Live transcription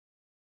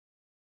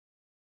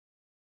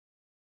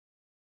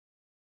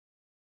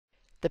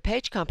The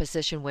page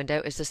composition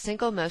window is the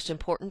single most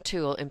important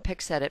tool in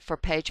PixEdit for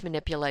page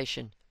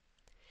manipulation.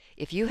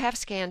 If you have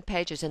scanned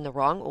pages in the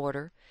wrong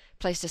order,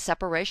 placed a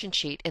separation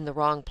sheet in the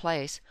wrong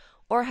place,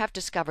 or have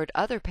discovered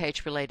other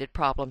page-related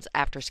problems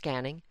after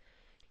scanning,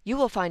 you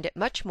will find it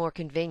much more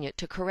convenient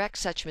to correct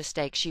such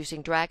mistakes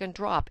using drag and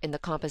drop in the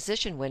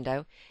composition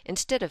window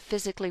instead of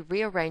physically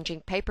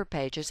rearranging paper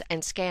pages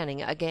and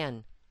scanning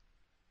again.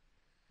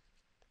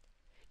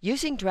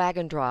 Using drag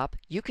and drop,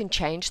 you can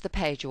change the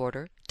page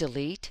order,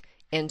 delete,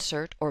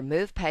 insert, or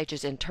move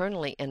pages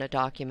internally in a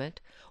document,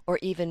 or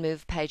even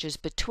move pages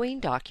between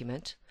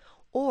documents,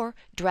 or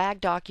drag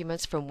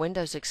documents from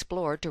Windows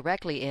Explorer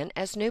directly in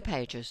as new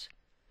pages.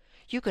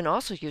 You can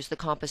also use the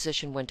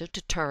composition window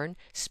to turn,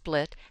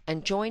 split,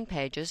 and join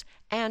pages,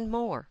 and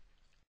more.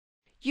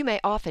 You may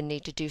often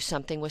need to do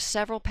something with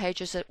several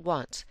pages at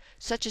once,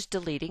 such as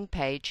deleting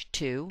page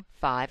 2,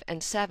 5,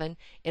 and 7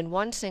 in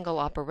one single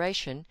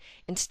operation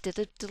instead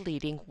of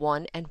deleting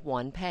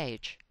one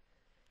page.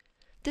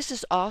 This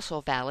is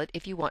also valid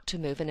if you want to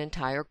move an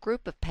entire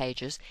group of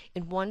pages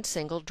in one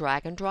single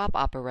drag and drop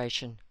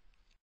operation.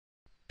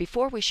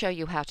 Before we show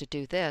you how to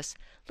do this,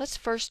 let's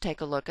first take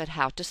a look at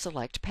how to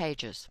select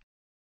pages.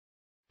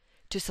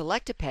 To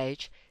select a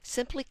page,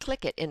 simply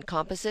click it in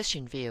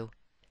Composition View.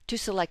 To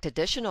select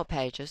additional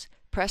pages,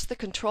 press the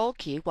Control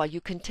key while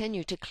you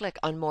continue to click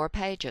on more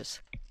pages.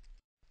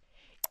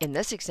 In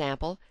this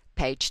example,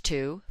 page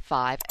 2,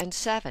 5, and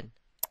 7.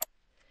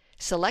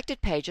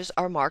 Selected pages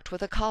are marked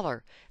with a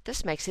color.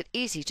 This makes it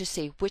easy to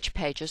see which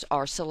pages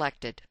are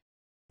selected.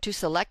 To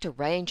select a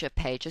range of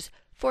pages,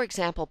 for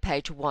example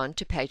page 1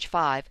 to page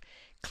 5,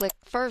 click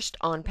first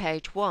on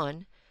page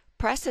 1,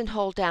 press and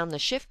hold down the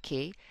Shift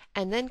key,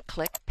 and then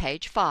click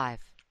page 5.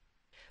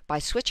 By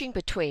switching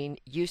between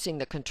using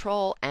the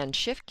Control and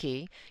Shift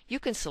key, you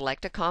can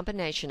select a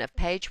combination of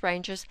page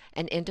ranges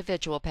and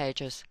individual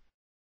pages.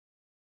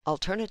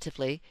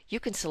 Alternatively, you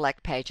can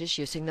select pages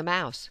using the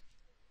mouse.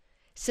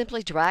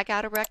 Simply drag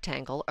out a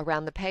rectangle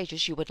around the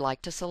pages you would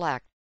like to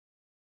select.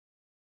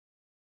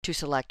 To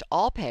select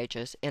all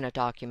pages in a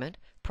document,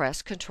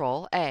 press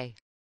Ctrl-A.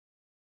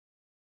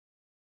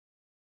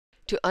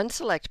 To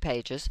unselect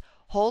pages,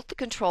 hold the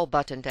Control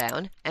button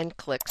down and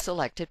click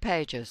Selected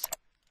Pages.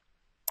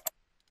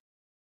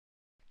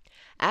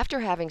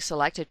 After having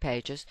selected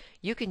pages,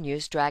 you can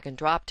use drag and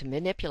drop to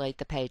manipulate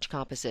the page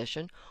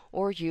composition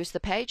or use the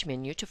Page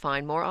menu to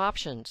find more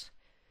options.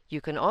 You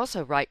can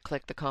also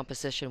right-click the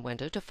composition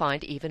window to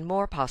find even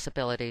more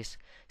possibilities,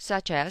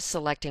 such as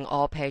selecting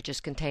all pages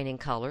containing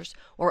colors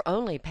or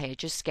only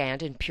pages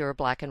scanned in pure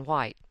black and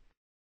white.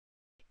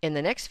 In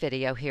the next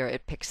video here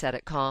at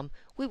PixEdit.com,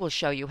 we will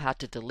show you how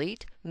to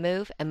delete,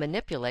 move, and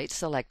manipulate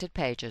selected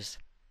pages.